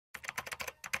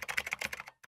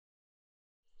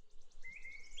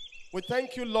We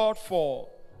thank you, Lord, for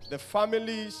the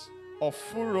families of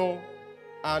Furo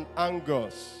and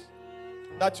Angus.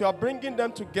 That you are bringing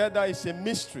them together is a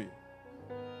mystery.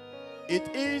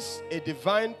 It is a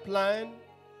divine plan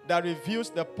that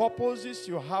reveals the purposes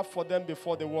you have for them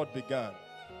before the world began.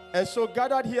 And so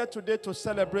gathered here today to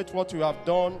celebrate what you have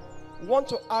done, we want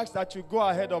to ask that you go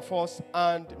ahead of us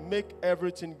and make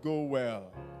everything go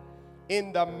well.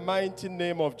 In the mighty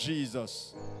name of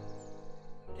Jesus.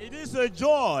 It is a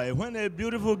joy when a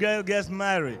beautiful girl gets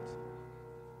married.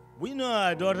 We know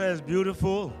our daughter is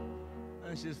beautiful,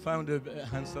 and she's found a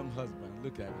handsome husband.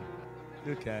 Look at him.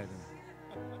 Look at him.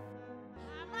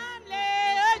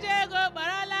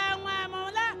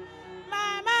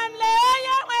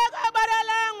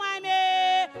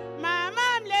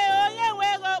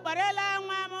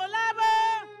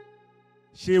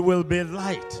 She will be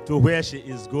light to where she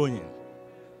is going.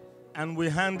 And we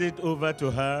hand it over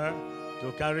to her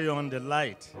to carry on the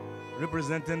light,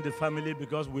 representing the family,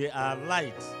 because we are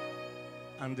light.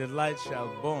 And the light shall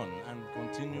burn and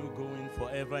continue going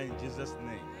forever in Jesus'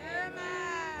 name.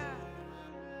 Amen.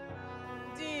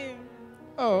 Jim.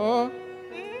 Oh.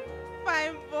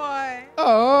 Fine boy.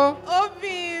 Oh.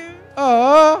 Obim.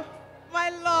 Oh. My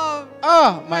love.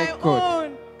 Oh, my God.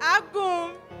 Own.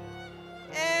 Agum.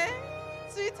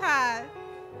 Sweetheart.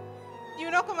 You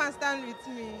will not come and stand with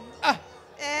me.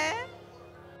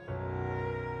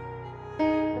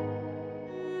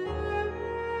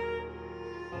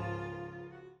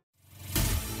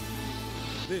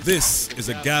 This is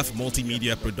a GAF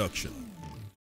Multimedia production.